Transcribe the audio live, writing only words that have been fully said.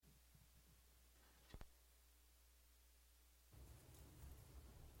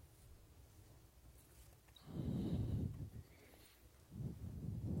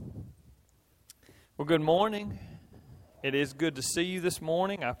Well, good morning. It is good to see you this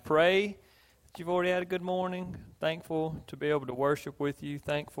morning. I pray that you've already had a good morning. Thankful to be able to worship with you.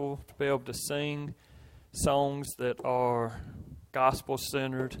 Thankful to be able to sing songs that are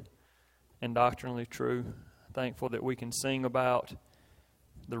gospel-centered and doctrinally true. Thankful that we can sing about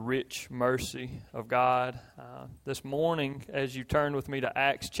the rich mercy of God. This morning, as you turn with me to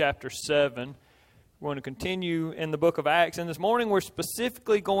Acts chapter 7, we're going to continue in the book of Acts. And this morning, we're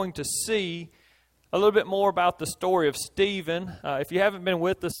specifically going to see a little bit more about the story of Stephen. If you haven't been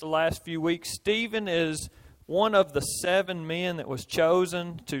with us the last few weeks, Stephen is one of the 7 men that was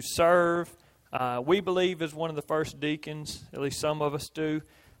chosen to serve. We believe is one of the first deacons, at least some of us do,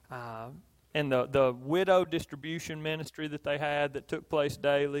 and the widow distribution ministry that they had that took place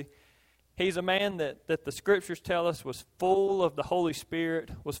daily. He's a man that the Scriptures tell us was full of the Holy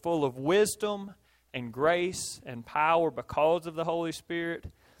Spirit, was full of wisdom and grace and power because of the Holy Spirit.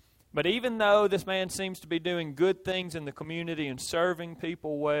 But even though this man seems to be doing good things in the community and serving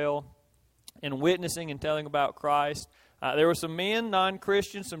people well and witnessing and telling about Christ, there were some men,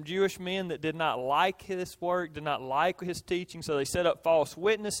 non-Christians, some Jewish men that did not like his work, did not like his teaching, so they set up false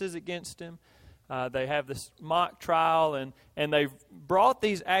witnesses against him. They have this mock trial, and they've brought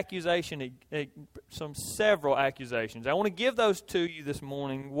these accusations, several accusations. I want to give those to you this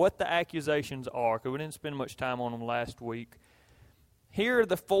morning, what the accusations are, because we didn't spend much time on them last week. Here are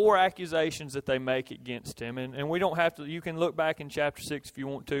the 4 accusations that they make against him, and we don't have to, you can look back in chapter 6 if you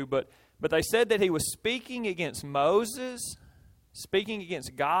want to, but they said that he was speaking against Moses, speaking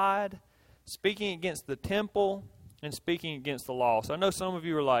against God, speaking against the temple, and speaking against the law. So I know some of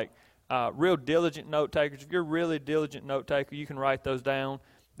you are like real diligent note takers. If you're a really diligent note taker, you can write those down.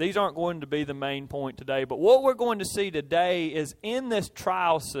 These aren't going to be the main point today, but what we're going to see today is in this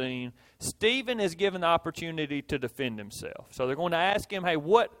trial scene, Stephen is given the opportunity to defend himself. So they're going to ask him, hey,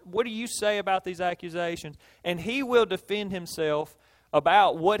 what do you say about these accusations? And he will defend himself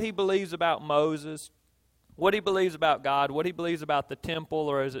about what he believes about Moses, what he believes about God, what he believes about the temple,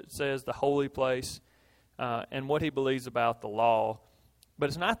 or as it says, the holy place, and what he believes about the law. But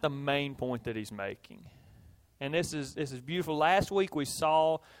it's not the main point that he's making. And this is beautiful. Last week we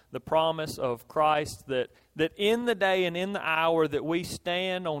saw the promise of Christ that in the day and in the hour that we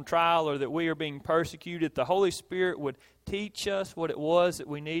stand on trial or that we are being persecuted, the Holy Spirit would teach us what it was that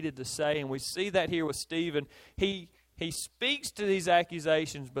we needed to say. And we see that here with Stephen. He speaks to these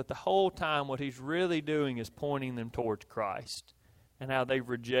accusations, but the whole time what he's really doing is pointing them towards Christ and how they've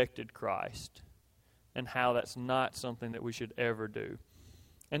rejected Christ and how that's not something that we should ever do.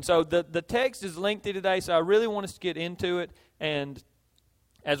 And so the text is lengthy today, so I really want us to get into it. And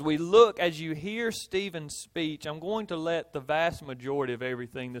as you hear Stephen's speech, I'm going to let the vast majority of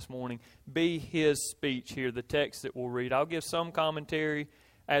everything this morning be his speech here, the text that we'll read. I'll give some commentary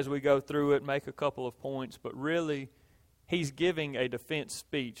as we go through it, make a couple of points, but really he's giving a defense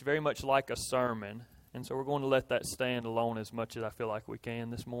speech, very much like a sermon. And so we're going to let that stand alone as much as I feel like we can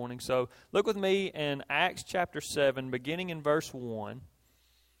this morning. So look with me in Acts chapter 7, beginning in verse 1.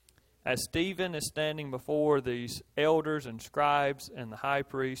 As Stephen is standing before these elders and scribes and the high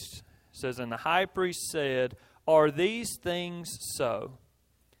priest, it says, and the high priest said, are these things so?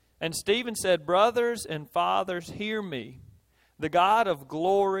 And Stephen said, brothers and fathers, hear me. The God of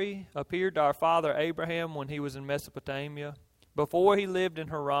glory appeared to our father Abraham when he was in Mesopotamia, before he lived in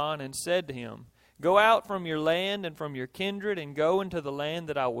Haran, and said to him, go out from your land and from your kindred and go into the land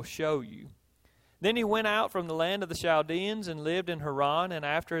that I will show you. Then he went out from the land of the Chaldeans and lived in Haran, and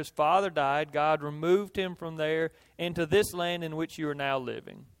after his father died, God removed him from there into this land in which you are now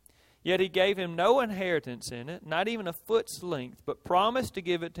living. Yet he gave him no inheritance in it, not even a foot's length, but promised to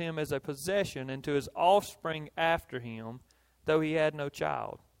give it to him as a possession and to his offspring after him, though he had no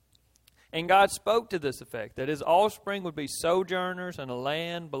child. And God spoke to this effect, that his offspring would be sojourners in a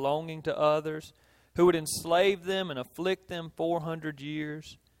land belonging to others, who would enslave them and afflict them 400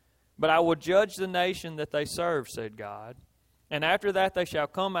 years. But I will judge the nation that they serve, said God. And after that they shall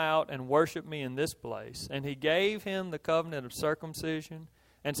come out and worship me in this place. And he gave him the covenant of circumcision.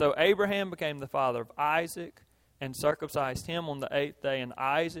 And so Abraham became the father of Isaac, and circumcised him on the 8th day. And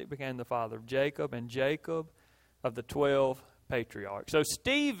Isaac became the father of Jacob, and Jacob of the 12 patriarchs. So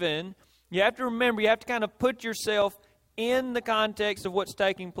Stephen, you have to remember, you have to kind of put yourself in the context of what's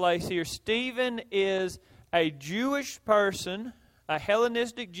taking place here. Stephen is a Jewish person, a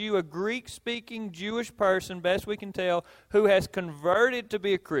Hellenistic Jew, a Greek-speaking Jewish person, best we can tell, who has converted to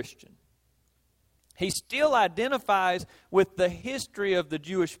be a Christian. He still identifies with the history of the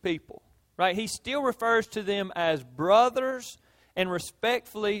Jewish people, right? He still refers to them as brothers and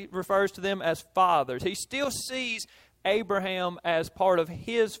respectfully refers to them as fathers. He still sees Abraham as part of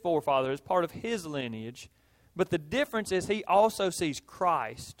his forefather, as part of his lineage. But the difference is he also sees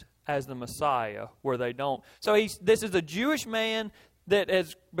Christ as the Messiah, where they don't. So this is a Jewish man that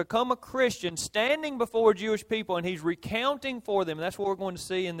has become a Christian, standing before Jewish people, and he's recounting for them. And that's what we're going to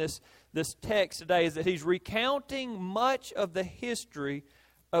see in this text today, is that he's recounting much of the history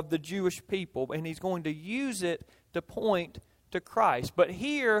of the Jewish people, and he's going to use it to point to Christ. But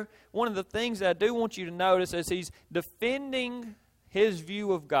here, one of the things that I do want you to notice as he's defending his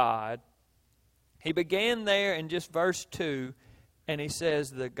view of God, he began there in just verse 2, and he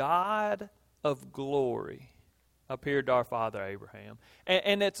says, the God of glory appeared to our father Abraham.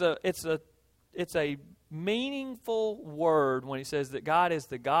 And it's a meaningful word when he says that God is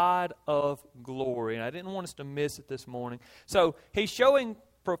the God of glory. And I didn't want us to miss it this morning. So he's showing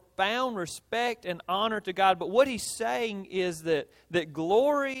profound respect and honor to God, but what he's saying is that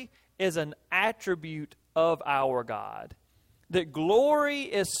glory is an attribute of our God. That glory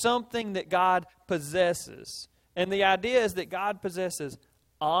is something that God possesses. And the idea is that God possesses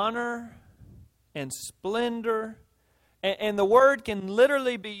honor and splendor. And the word can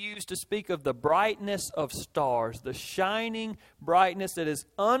literally be used to speak of the brightness of stars, the shining brightness that is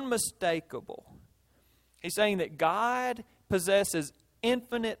unmistakable. He's saying that God possesses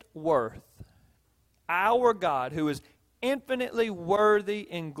infinite worth. Our God, who is infinitely worthy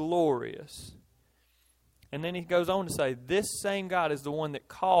and glorious. And then he goes on to say, this same God is the one that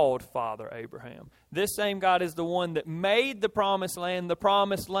called Father Abraham. This same God is the one that made the promised land the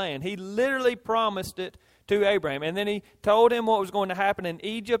promised land. He literally promised it to Abraham. And then he told him what was going to happen in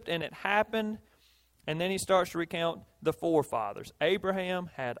Egypt, and it happened. And then he starts to recount the forefathers. Abraham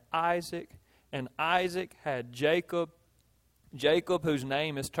had Isaac, and Isaac had Jacob. Jacob, whose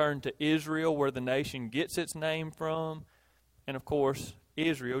name is turned to Israel, where the nation gets its name from. And of course,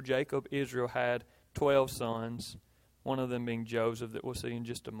 Israel had 12 sons, one of them being Joseph, that we'll see in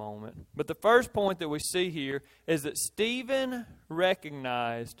just a moment. But the first point that we see here is that Stephen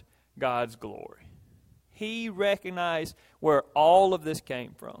recognized God's glory. He recognized where all of this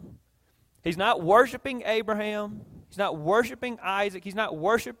came from. He's not worshiping Abraham. He's not worshiping Isaac. He's not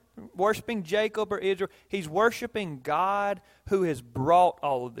worshiping Jacob or Israel. He's worshiping God who has brought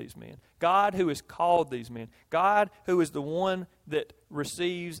all of these men. God who has called these men. God who is the one that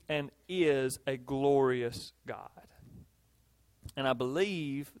receives and is a glorious God. And I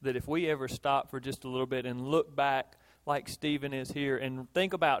believe that if we ever stop for just a little bit and look back like Stephen is here and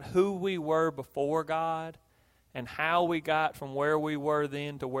think about who we were before God and how we got from where we were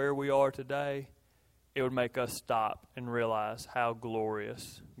then to where we are today, it would make us stop and realize how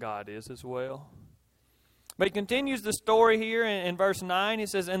glorious God is as well. But he continues the story here in verse 9. He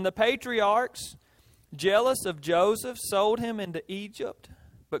says, and the patriarchs, jealous of Joseph, sold him into Egypt,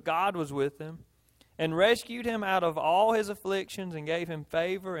 but God was with him and rescued him out of all his afflictions and gave him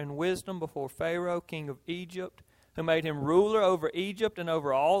favor and wisdom before Pharaoh, king of Egypt, who made him ruler over Egypt and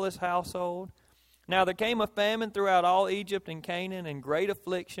over all his household. Now there came a famine throughout all Egypt and Canaan, and great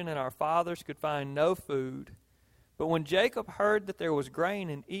affliction, and our fathers could find no food. But when Jacob heard that there was grain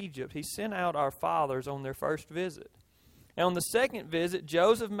in Egypt, he sent out our fathers on their first visit. And on the second visit,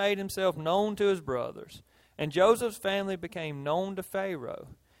 Joseph made himself known to his brothers, and Joseph's family became known to Pharaoh.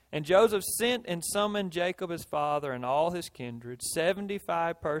 And Joseph sent and summoned Jacob his father and all his kindred,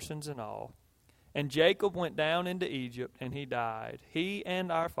 75 persons in all. And Jacob went down into Egypt, and he died, he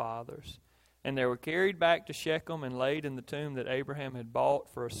and our fathers. And they were carried back to Shechem and laid in the tomb that Abraham had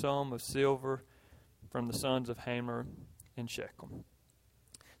bought for a sum of silver from the sons of Hamor in Shechem.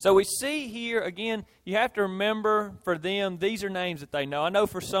 So we see here, again, you have to remember for them, these are names that they know. I know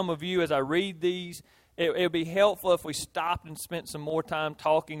for some of you, as I read these, it would be helpful if we stopped and spent some more time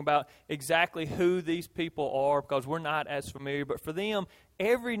talking about exactly who these people are, because we're not as familiar. But for them,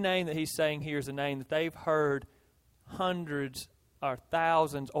 every name that he's saying here is a name that they've heard hundreds or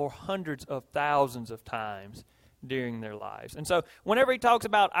thousands or hundreds of thousands of times during their lives. And so whenever he talks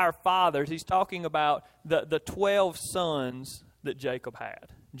about our fathers, he's talking about the 12 sons that Jacob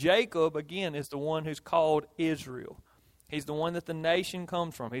had. Jacob, again, is the one who's called Israel. He's the one that the nation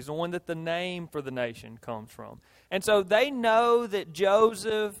comes from. He's the one that the name for the nation comes from. And so they know that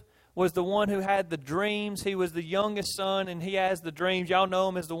Joseph was the one who had the dreams. He was the youngest son, and he has the dreams. Y'all know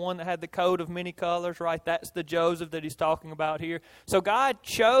him as the one that had the coat of many colors, right? That's the Joseph that he's talking about here. So God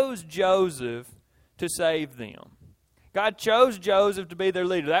chose Joseph to save them. God chose Joseph to be their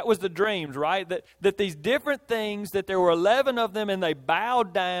leader. That was the dreams, right? That these different things, that there were 11 of them, and they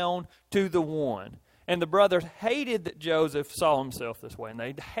bowed down to the one. And the brothers hated that Joseph saw himself this way. And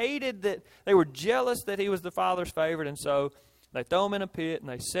they hated that, they were jealous that he was the father's favorite. And so they throw him in a pit and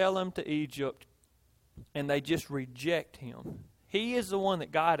they sell him to Egypt. and they just reject him. He is the one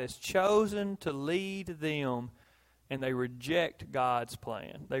that God has chosen to lead them, and they reject God's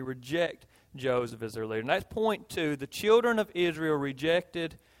plan. They reject Joseph as their leader. And that's point 2. The children of Israel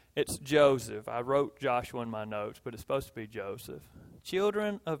rejected. It's Joseph. I wrote Joshua in my notes, but it's supposed to be Joseph.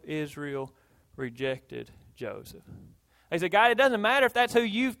 Children of Israel rejected Joseph. They said, God, it doesn't matter if that's who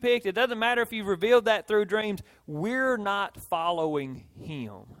you've picked. It doesn't matter if you've revealed that through dreams. We're not following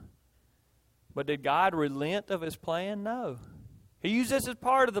him. But did God relent of his plan? No. He used this as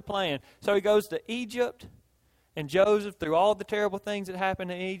part of the plan. So he goes to Egypt, and Joseph, through all the terrible things that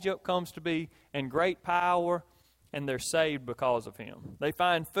happened in Egypt, comes to be in great power, and they're saved because of him. They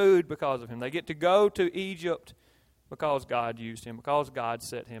find food because of him. They get to go to Egypt because God used him, because God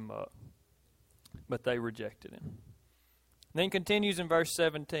set him up. But they rejected him. Then continues in verse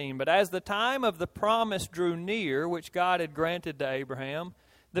 17, but as the time of the promise drew near, which God had granted to Abraham,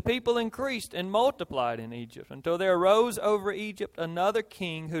 the people increased and multiplied in Egypt, until there arose over Egypt another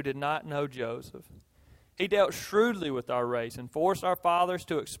king who did not know Joseph. He dealt shrewdly with our race and forced our fathers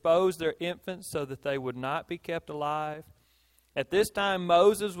to expose their infants so that they would not be kept alive. At this time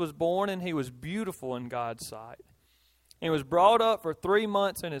Moses was born, and he was beautiful in God's sight. He was brought up for 3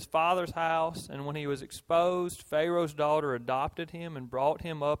 months in his father's house, and when he was exposed, Pharaoh's daughter adopted him and brought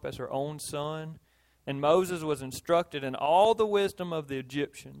him up as her own son. And Moses was instructed in all the wisdom of the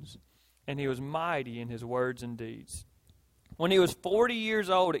Egyptians, and he was mighty in his words and deeds. When he was 40 years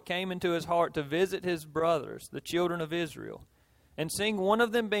old, it came into his heart to visit his brothers, the children of Israel. And seeing one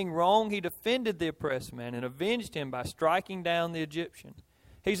of them being wrong, he defended the oppressed man and avenged him by striking down the Egyptian.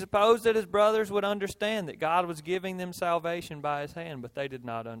 He supposed that his brothers would understand that God was giving them salvation by his hand, but they did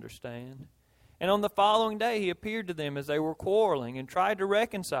not understand. And on the following day he appeared to them as they were quarreling and tried to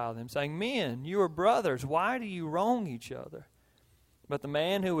reconcile them, saying, Men, you are brothers. Why do you wrong each other? But the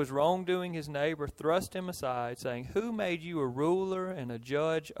man who was wrongdoing his neighbor thrust him aside, saying, Who made you a ruler and a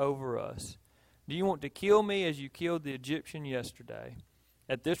judge over us? Do you want to kill me as you killed the Egyptian yesterday?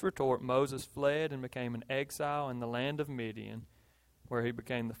 At this retort Moses fled and became an exile in the land of Midian, where he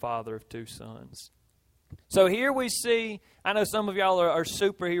became the father of 2 sons. So here we see, I know some of y'all are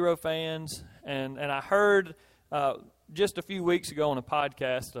superhero fans, and I heard just a few weeks ago on a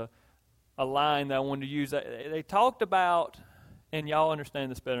podcast a line that I wanted to use. They talked about, and y'all understand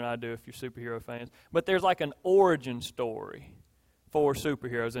this better than I do if you're superhero fans, but there's like an origin story for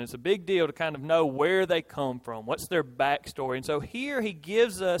superheroes, and it's a big deal to kind of know where they come from, what's their backstory. And so here he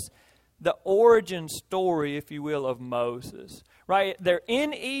gives us the origin story, if you will, of Moses. Right? They're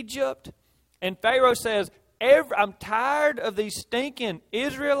in Egypt, and Pharaoh says, I'm tired of these stinking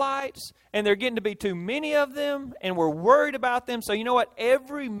Israelites, and they're getting to be too many of them, and we're worried about them. So you know what?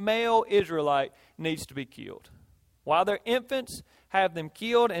 Every male Israelite needs to be killed. While they're infants, have them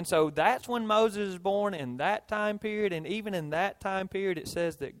killed. And so that's when Moses is born, in that time period. And even in that time period, it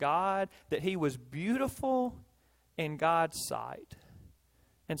says that he was beautiful in God's sight.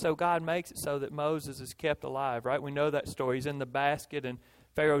 And so God makes it so that Moses is kept alive, right? We know that story. He's in the basket, and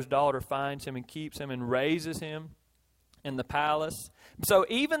Pharaoh's daughter finds him and keeps him and raises him in the palace. So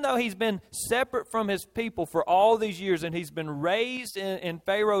even though he's been separate from his people for all these years, and he's been raised in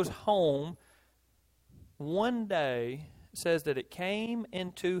Pharaoh's home, one day it says that it came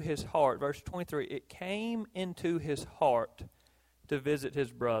into his heart. Verse 23, it came into his heart to visit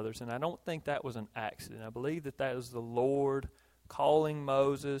his brothers. And I don't think that was an accident. I believe that was the Lord calling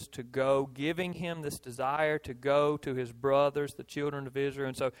Moses to go, giving him this desire to go to his brothers, the children of Israel.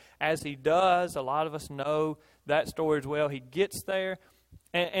 And so as he does, a lot of us know that story as well. He gets there.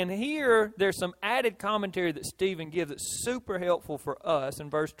 And here there's some added commentary that Stephen gives that's super helpful for us. In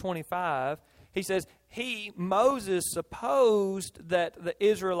verse 25, he says, Moses supposed that the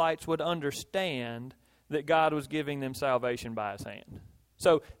Israelites would understand that God was giving them salvation by his hand.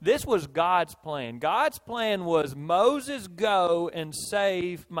 So this was God's plan. God's plan was, Moses, go and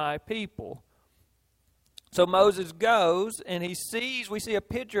save my people. So Moses goes, and we see a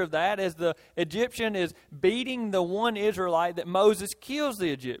picture of that as the Egyptian is beating the one Israelite, that Moses kills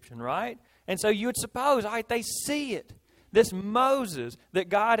the Egyptian, right? And so you would suppose, all right, they see it. This Moses that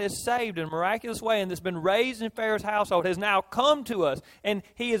God has saved in a miraculous way and that's been raised in Pharaoh's household has now come to us, and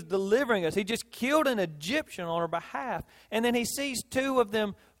he is delivering us. He just killed an Egyptian on our behalf. And then he sees 2 of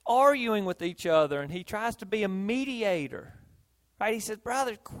them arguing with each other, and he tries to be a mediator. Right? He says,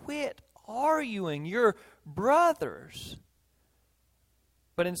 brothers, quit arguing. You're brothers.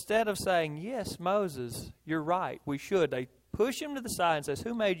 But instead of saying, yes, Moses, you're right, we should, they push him to the side and says,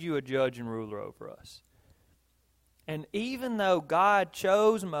 who made you a judge and ruler over us? And even though God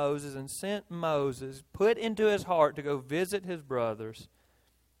chose Moses and sent Moses, put into his heart to go visit his brothers,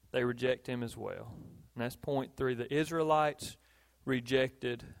 they reject him as well. And that's point 3. The Israelites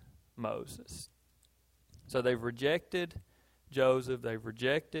rejected Moses. So they've rejected Joseph. They've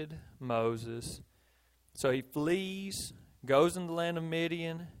rejected Moses. So he flees, goes into the land of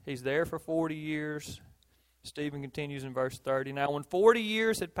Midian. He's there for 40 years. Stephen continues in verse 30. Now when 40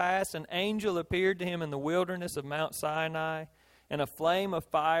 years had passed, an angel appeared to him in the wilderness of Mount Sinai, in a flame of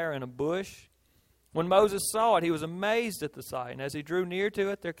fire and a bush. When Moses saw it, he was amazed at the sight. And as he drew near to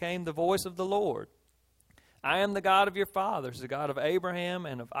it, there came the voice of the Lord. I am the God of your fathers, the God of Abraham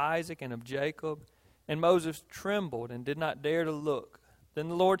and of Isaac and of Jacob. And Moses trembled and did not dare to look. Then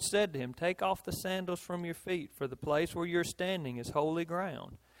the Lord said to him, Take off the sandals from your feet, for the place where you are standing is holy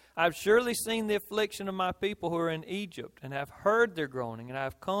ground. I have surely seen the affliction of my people who are in Egypt, and have heard their groaning, and I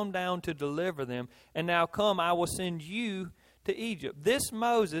have come down to deliver them. And now come, I will send you to Egypt. This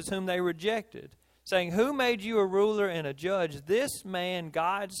Moses whom they rejected, saying, Who made you a ruler and a judge? This man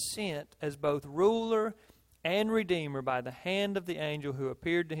God sent as both ruler and redeemer by the hand of the angel who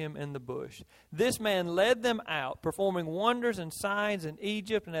appeared to him in the bush. This man led them out, performing wonders and signs in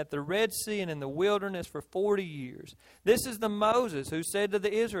Egypt and at the Red Sea and in the wilderness for 40 years. This is the Moses who said to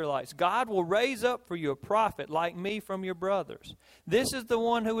the Israelites, God will raise up for you a prophet like me from your brothers. This is the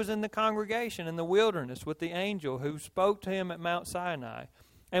one who was in the congregation in the wilderness with the angel who spoke to him at Mount Sinai.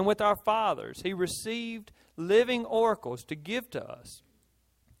 And with our fathers he received living oracles to give to us.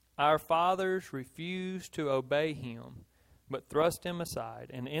 Our fathers refused to obey him, but thrust him aside,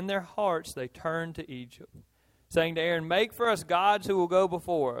 and in their hearts they turned to Egypt, saying to Aaron, Make for us gods who will go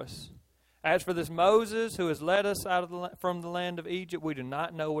before us. As for this Moses who has led us out of from the land of Egypt, we do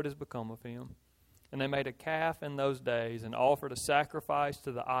not know what has become of him. And they made a calf in those days, and offered a sacrifice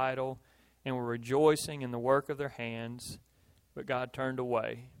to the idol, and were rejoicing in the work of their hands. But God turned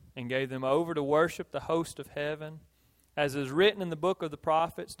away, and gave them over to worship the host of heaven. As is written in the book of the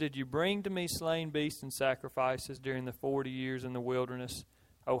prophets, Did you bring to me slain beasts and sacrifices during the 40 years in the wilderness,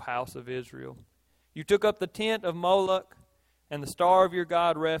 O house of Israel? You took up the tent of Moloch and the star of your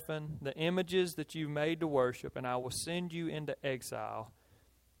god Rephan, the images that you made to worship, and I will send you into exile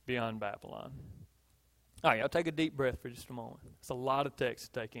beyond Babylon. All right, I'll take a deep breath for just a moment. It's a lot of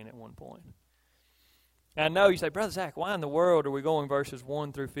text to take in at one point. And I know you say, Brother Zach, why in the world are we going verses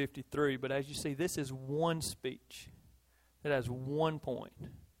 1 through 53? But as you see, this is one speech. It has one point,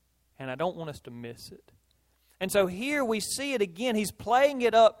 and I don't want us to miss it. And so here we see it again. He's playing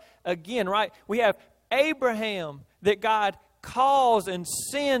it up again, right? We have Abraham that God calls and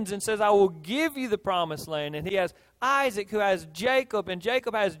sends and says, I will give you the promised land. And he has Isaac who has Jacob, and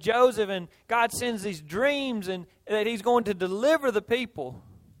Jacob has Joseph, and God sends these dreams and that he's going to deliver the people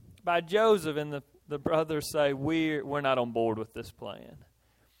by Joseph. And the brothers say, we're not on board with this plan.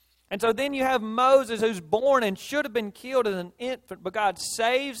 And so then you have Moses who's born and should have been killed as an infant, but God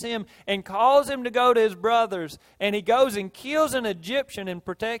saves him and calls him to go to his brothers. And he goes and kills an Egyptian in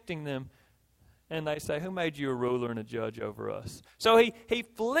protecting them. And they say, Who made you a ruler and a judge over us? So he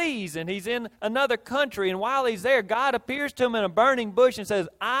flees and he's in another country. And while he's there, God appears to him in a burning bush and says,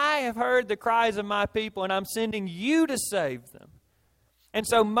 I have heard the cries of my people and I'm sending you to save them. And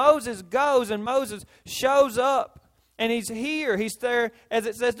so Moses goes and Moses shows up. And he's here. He's there, as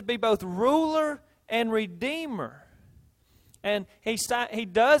it says, to be both ruler and redeemer. And he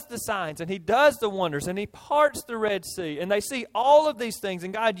does the signs, and he does the wonders, and he parts the Red Sea. And they see all of these things,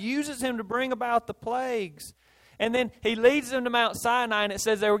 and God uses him to bring about the plagues. And then he leads them to Mount Sinai, and it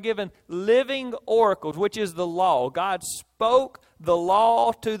says they were given living oracles, which is the law. God spoke the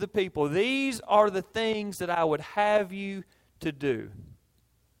law to the people. These are the things that I would have you to do.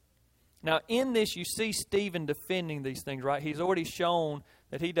 Now, in this, you see Stephen defending these things, right? He's already shown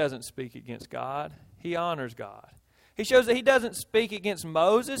that he doesn't speak against God. He honors God. He shows that he doesn't speak against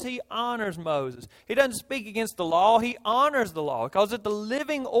Moses. He honors Moses. He doesn't speak against the law. He honors the law. He calls it the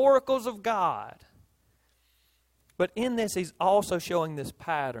living oracles of God. But in this, he's also showing this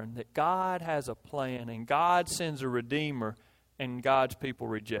pattern that God has a plan and God sends a redeemer and God's people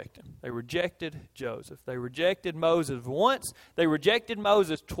reject him. They rejected Joseph. They rejected Moses once. They rejected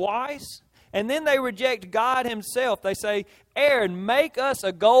Moses twice. And then they reject God himself. They say, Aaron, make us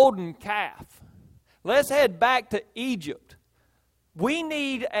a golden calf. Let's head back to Egypt. We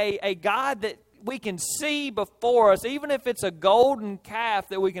need a God that we can see before us, even if it's a golden calf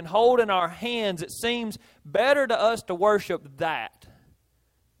that we can hold in our hands. It seems better to us to worship that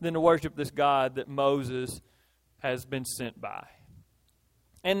than to worship this God that Moses has been sent by.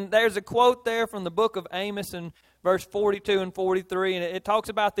 And there's a quote there from the book of Amos in verse 42 and 43, and it talks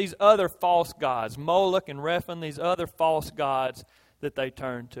about these other false gods, Moloch and Rephan, these other false gods that they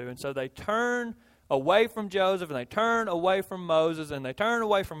turn to. And so they turn away from Joseph, and they turn away from Moses, and they turn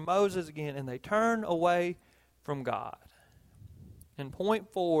away from Moses again, and they turn away from God. And point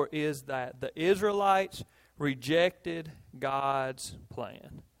 4 is that the Israelites rejected God's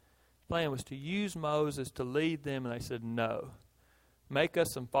plan. The plan was to use Moses to lead them, and they said, no, make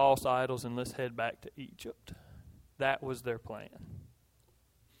us some false idols and let's head back to Egypt. That was their plan.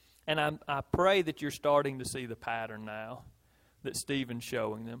 And I pray that you're starting to see the pattern now that Stephen's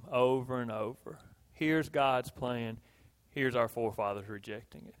showing them over and over. Here's God's plan. Here's our forefathers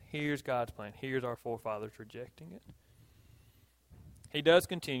rejecting it. Here's God's plan. Here's our forefathers rejecting it. He does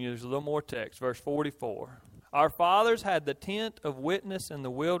continue. There's a little more text. Verse 44. Our fathers had the tent of witness in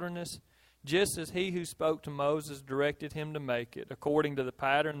the wilderness, just as he who spoke to Moses directed him to make it, according to the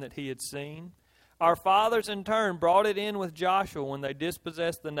pattern that he had seen. Our fathers in turn brought it in with Joshua when they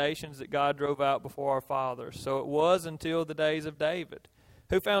dispossessed the nations that God drove out before our fathers. So it was until the days of David,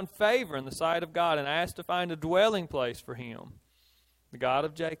 who found favor in the sight of God and asked to find a dwelling place for him, the God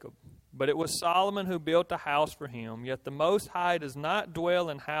of Jacob. But it was Solomon who built a house for him. Yet the Most High does not dwell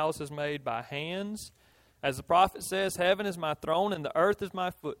in houses made by hands. As the prophet says, heaven is my throne and the earth is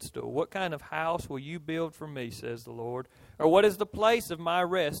my footstool. What kind of house will you build for me, says the Lord? Or what is the place of my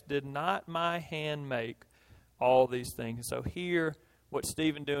rest? Did not my hand make all these things? So here, what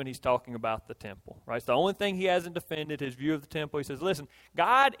Stephen doing, he's talking about the temple, right? It's the only thing he hasn't defended, his view of the temple. He says, listen,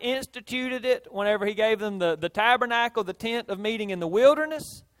 God instituted it whenever he gave them the tabernacle, the tent of meeting in the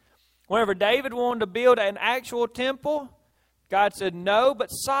wilderness. Whenever David wanted to build an actual temple, God said no, but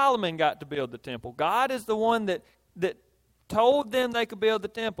Solomon got to build the temple. God is the one that told them they could build the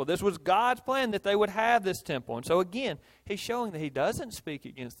temple. This was God's plan that they would have this temple. And so again, he's showing that he doesn't speak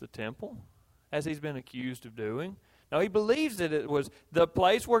against the temple, as he's been accused of doing. No, he believes that it was the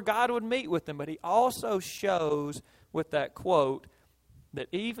place where God would meet with them, but he also shows with that quote that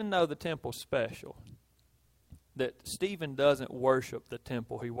even though the temple's special, that Stephen doesn't worship the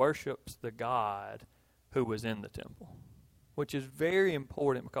temple. He worships the God who was in the temple, which is very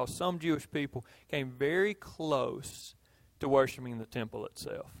important because some Jewish people came very close to worshiping the temple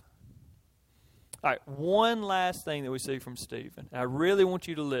itself. All right, one last thing that we see from Stephen. I really want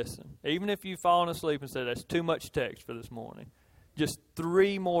you to listen. Even if you've fallen asleep and said, that's too much text for this morning. Just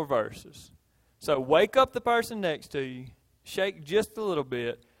 3 more verses. So wake up the person next to you, shake just a little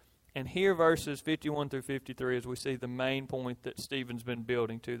bit, and hear verses 51 through 53 as we see the main point that Stephen's been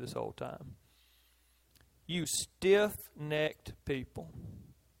building to this whole time. You stiff-necked people,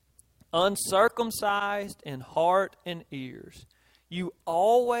 uncircumcised in heart and ears, you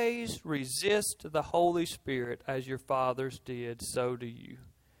always resist the Holy Spirit as your fathers did, so do you.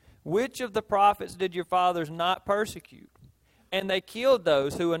 Which of the prophets did your fathers not persecute? And they killed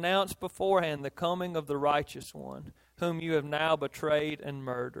those who announced beforehand the coming of the righteous one, whom you have now betrayed and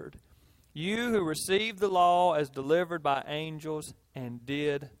murdered. You who received the law as delivered by angels and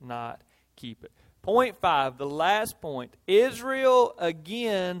did not keep it. Point 5, the last point. Israel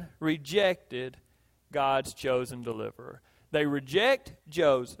again rejected God's chosen deliverer. They reject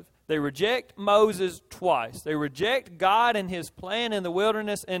Joseph. They reject Moses twice. They reject God and his plan in the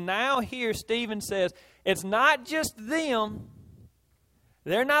wilderness. And now here Stephen says, it's not just them.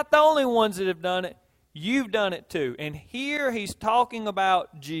 They're not the only ones that have done it. You've done it too. And here he's talking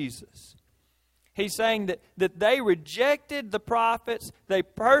about Jesus. He's saying that they rejected the prophets. They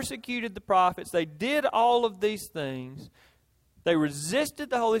persecuted the prophets. They did all of these things. They resisted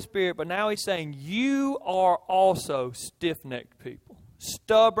the Holy Spirit. But now he's saying you are also stiff-necked people,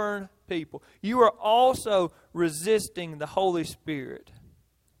 stubborn people. You are also resisting the Holy Spirit.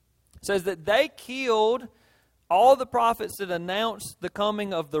 It says that they killed all the prophets that announced the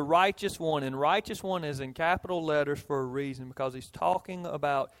coming of the righteous one. And righteous one is in capital letters for a reason, because he's talking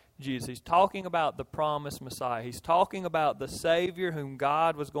about Jesus. He's talking about the promised Messiah. He's talking about the Savior whom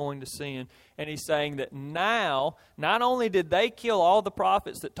God was going to send. And he's saying that now, not only did they kill all the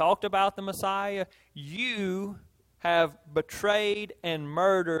prophets that talked about the Messiah, you have betrayed and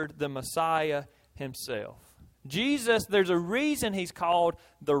murdered the Messiah himself. Jesus, there's a reason he's called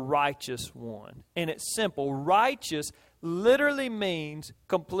the righteous one. And it's simple. Righteous literally means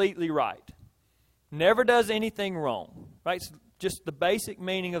completely right. Never does anything wrong. Right? It's just the basic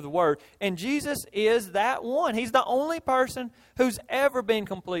meaning of the word. And Jesus is that one. He's the only person who's ever been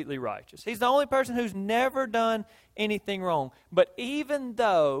completely righteous. He's the only person who's never done anything wrong. But even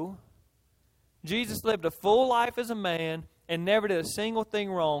though Jesus lived a full life as a man and never did a single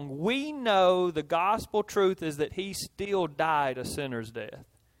thing wrong, we know the gospel truth is that he still died a sinner's death.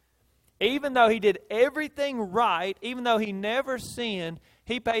 Even though he did everything right, even though he never sinned,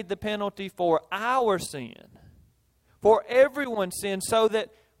 he paid the penalty for our sin, for everyone's sin, so that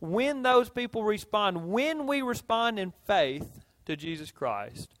when those people respond, when we respond in faith to Jesus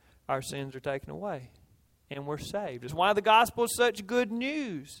Christ, our sins are taken away and we're saved. It's why the gospel is such good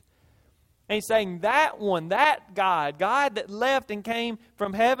news. And he's saying that one, that God that left and came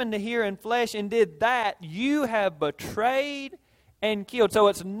from heaven to here in flesh and did that, you have betrayed and killed. So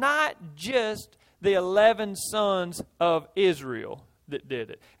it's not just the 11 sons of Israel that did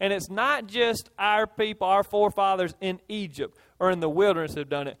it. And it's not just our people, our forefathers in Egypt or in the wilderness have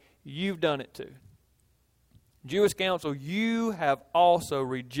done it. You've done it too. Jewish council, you have also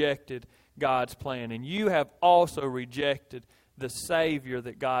rejected God's plan. And you have also rejected the Savior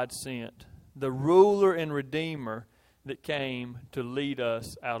that God sent, the ruler and redeemer that came to lead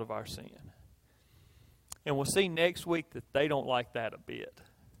us out of our sin. And we'll see next week that they don't like that a bit.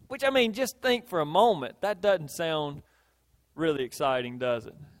 Which, I mean, just think for a moment. That doesn't sound really exciting, does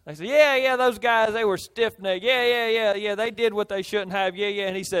it? They say, yeah, those guys, they were stiff-necked. Yeah, they did what they shouldn't have. Yeah.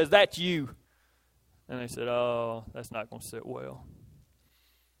 And he says, that's you. And they said, oh, that's not going to sit well.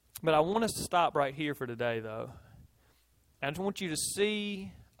 But I want us to stop right here for today, though. I just want you to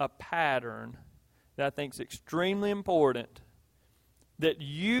see a pattern that I think is extremely important that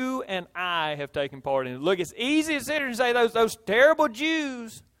you and I have taken part in. Look, it's easy to sit here and say those terrible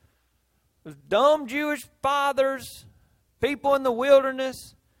Jews, those dumb Jewish fathers, people in the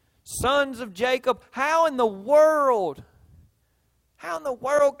wilderness, sons of Jacob, how in the world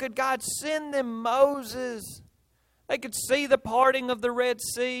could God send them Moses? They could see the parting of the Red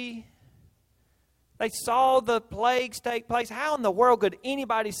Sea. They saw the plagues take place. How in the world could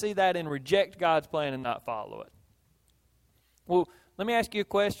anybody see that and reject God's plan and not follow it? Well, let me ask you a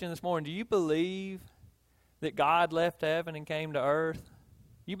question this morning. Do you believe that God left heaven and came to earth?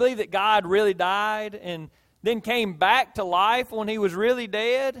 You believe that God really died and then came back to life when he was really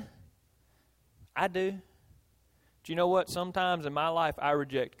dead? I do. Do you know what? Sometimes in my life I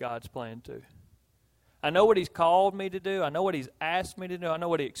reject God's plan too. I know what he's called me to do. I know what he's asked me to do. I know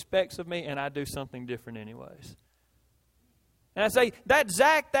what he expects of me, and I do something different anyways. And I say, that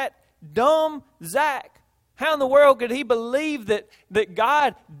Zach, that dumb Zach, how in the world could he believe that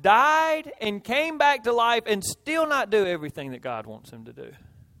God died and came back to life and still not do everything that God wants him to do?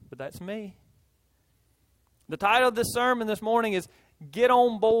 But that's me. The title of this sermon this morning is Get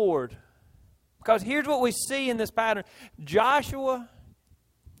On Board. Because here's what we see in this pattern. Joshua,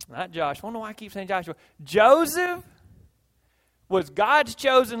 not Joshua, I don't know why I keep saying Joshua. Joseph was God's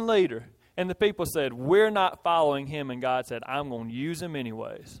chosen leader. And the people said, we're not following him. And God said, I'm going to use him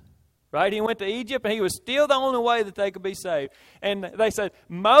anyways. Right? He went to Egypt and he was still the only way that they could be saved. And they said,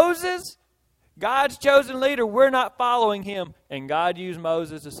 Moses, God's chosen leader, we're not following him. And God used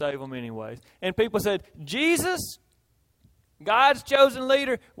Moses to save them anyways. And people said, Jesus, God's chosen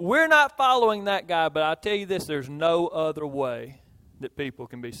leader, we're not following that guy. But I tell you this, there's no other way that people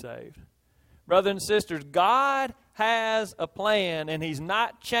can be saved. Brothers and sisters, God has a plan and he's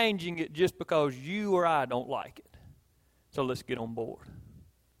not changing it just because you or I don't like it. So let's get on board.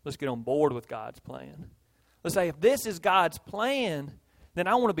 Let's get on board with God's plan. Let's say, if this is God's plan, then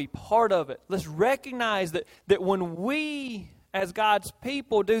I want to be part of it. Let's recognize that when we, as God's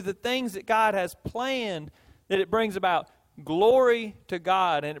people, do the things that God has planned, that it brings about glory to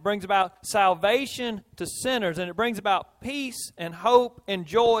God, and it brings about salvation to sinners, and it brings about peace and hope and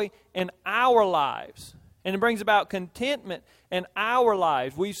joy in our lives, and it brings about contentment in our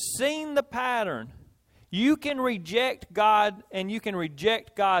lives. We've seen the pattern. You can reject God and you can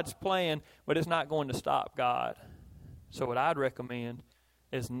reject God's plan, but it's not going to stop God. So what I'd recommend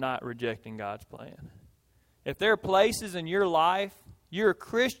is not rejecting God's plan. If there are places in your life, you're a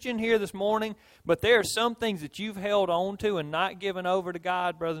Christian here this morning, but there are some things that you've held on to and not given over to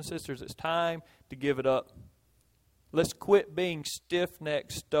God, brothers and sisters, it's time to give it up. Let's quit being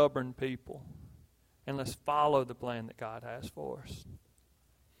stiff-necked, stubborn people, and let's follow the plan that God has for us.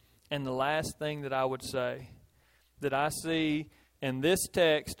 And the last thing that I would say that I see in this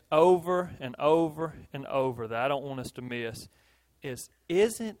text over and over and over that I don't want us to miss is,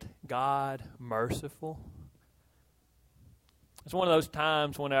 isn't God merciful? It's one of those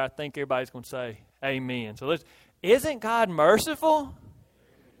times when I think everybody's going to say amen. So isn't God merciful?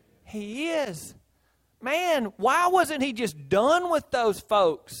 He is. Man, why wasn't he just done with those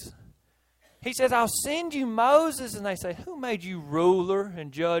folks? He says, I'll send you Moses. And they say, who made you ruler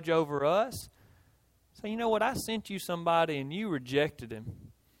and judge over us? So you know what? I sent you somebody and you rejected him.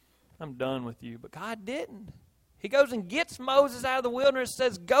 I'm done with you. But God didn't. He goes and gets Moses out of the wilderness,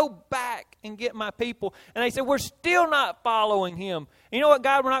 says, go back and get my people. And they said, we're still not following him. And you know what,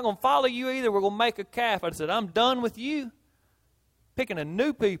 God, we're not going to follow you either. We're going to make a calf. I said, I'm done with you. Picking a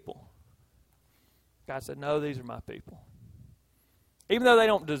new people. God said, no, these are my people. Even though they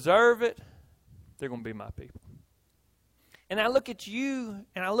don't deserve it, they're going to be my people. And I look at you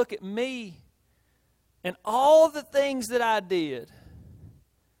and I look at me and all the things that I did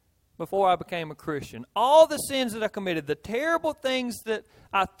before I became a Christian, all the sins that I committed, the terrible things that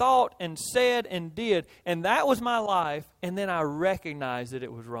I thought and said and did, and that was my life, and then I recognized that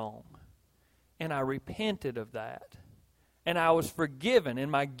it was wrong. And I repented of that. And I was forgiven,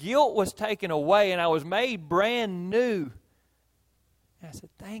 and my guilt was taken away, and I was made brand new. And I said,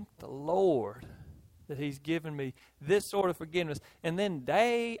 thank the Lord that He's given me this sort of forgiveness. And then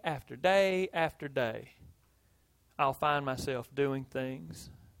day after day after day, I'll find myself doing things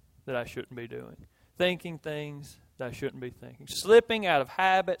that I shouldn't be doing, thinking things that I shouldn't be thinking, slipping out of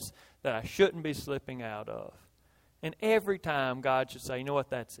habits that I shouldn't be slipping out of. And every time God should say, you know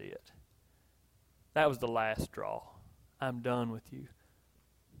what, that's it. That was the last straw. I'm done with you.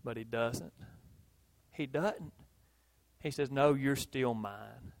 But He doesn't. He doesn't. He says, no, you're still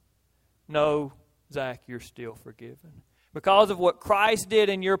mine. No, Zach, you're still forgiven. Because of what Christ did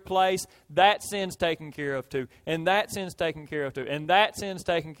in your place, that sin's taken care of too. And that sin's taken care of too. And that sin's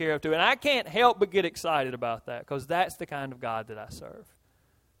taken care of too. And I can't help but get excited about that because that's the kind of God that I serve.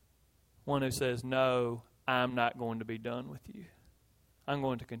 One who says, no, I'm not going to be done with you. I'm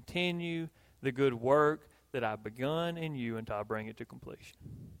going to continue the good work that I've begun in you until I bring it to completion.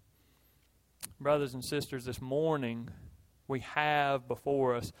 Brothers and sisters, this morning we have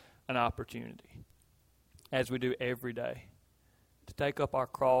before us an opportunity, as we do every day, to take up our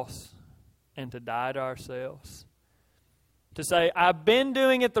cross and to die to ourselves. To say, I've been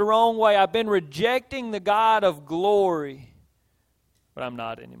doing it the wrong way. I've been rejecting the God of glory, but I'm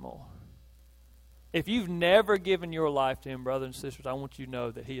not anymore. If you've never given your life to Him, brothers and sisters, I want you to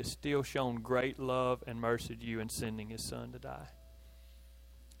know that He has still shown great love and mercy to you in sending His Son to die.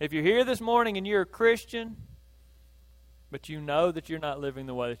 If you're here this morning and you're a Christian, but you know that you're not living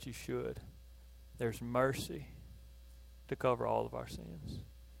the way that you should, there's mercy to cover all of our sins.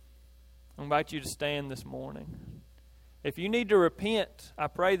 I invite you to stand this morning. If you need to repent, I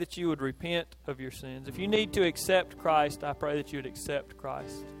pray that you would repent of your sins. If you need to accept Christ, I pray that you would accept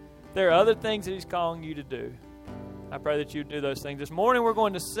Christ. There are other things that He's calling you to do. I pray that you would do those things. This morning we're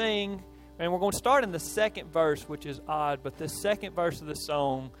going to sing, and we're going to start in the second verse, which is odd, but this second verse of the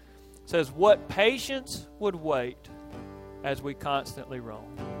song says, what patience would wait as we constantly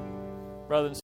roam. Brothers and